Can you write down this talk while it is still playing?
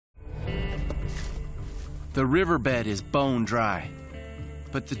The riverbed is bone dry,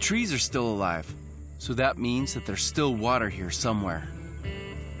 but the trees are still alive, so that means that there's still water here somewhere.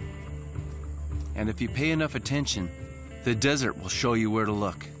 And if you pay enough attention, the desert will show you where to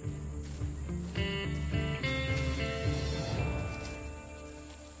look.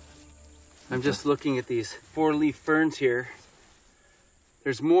 I'm just looking at these four-leaf ferns here.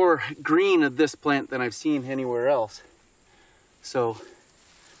 There's more green of this plant than I've seen anywhere else. So,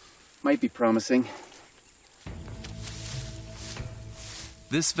 might be promising.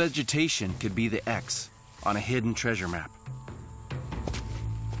 This vegetation could be the X on a hidden treasure map.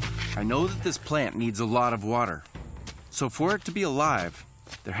 I know that this plant needs a lot of water. So for it to be alive,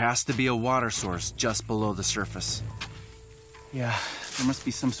 there has to be a water source just below the surface. Yeah, there must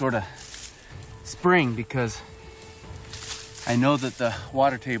be some sort of spring, because I know that the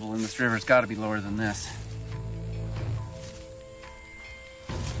water table in this river has got to be lower than this.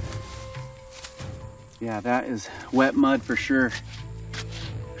 Yeah, that is wet mud for sure.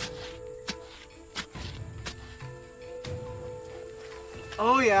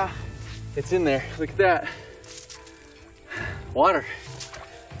 Oh yeah, it's in there. Look at that. Water.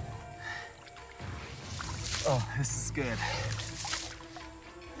 Oh, this is good.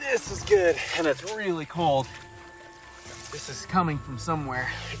 This is good, and it's really cold. This is coming from somewhere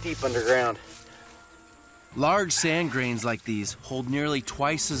deep underground. Large sand grains like these hold nearly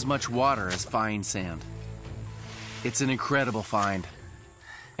twice as much water as fine sand. It's an incredible find,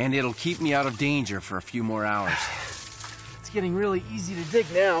 and it'll keep me out of danger for a few more hours. It's getting really easy to dig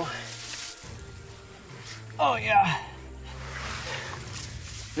now. Oh yeah.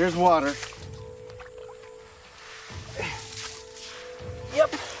 There's water.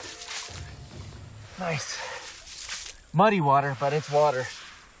 Yep. Nice. Muddy water, but it's water.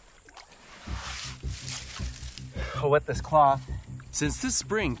 I'll wet this cloth. Since this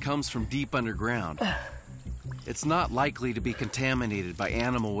spring comes from deep underground, it's not likely to be contaminated by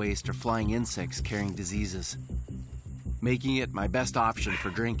animal waste or flying insects carrying diseases, making it my best option for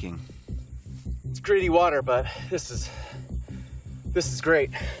drinking. It's gritty water, but this is great.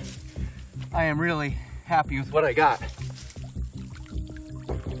 I am really happy with what I got.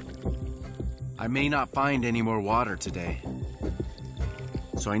 I may not find any more water today,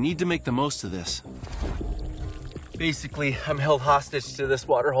 so I need to make the most of this. Basically, I'm held hostage to this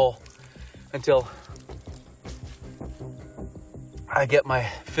water hole until I get my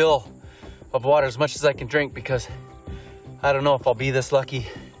fill of water, as much as I can drink, because I don't know if I'll be this lucky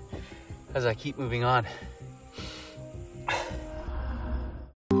as I keep moving on.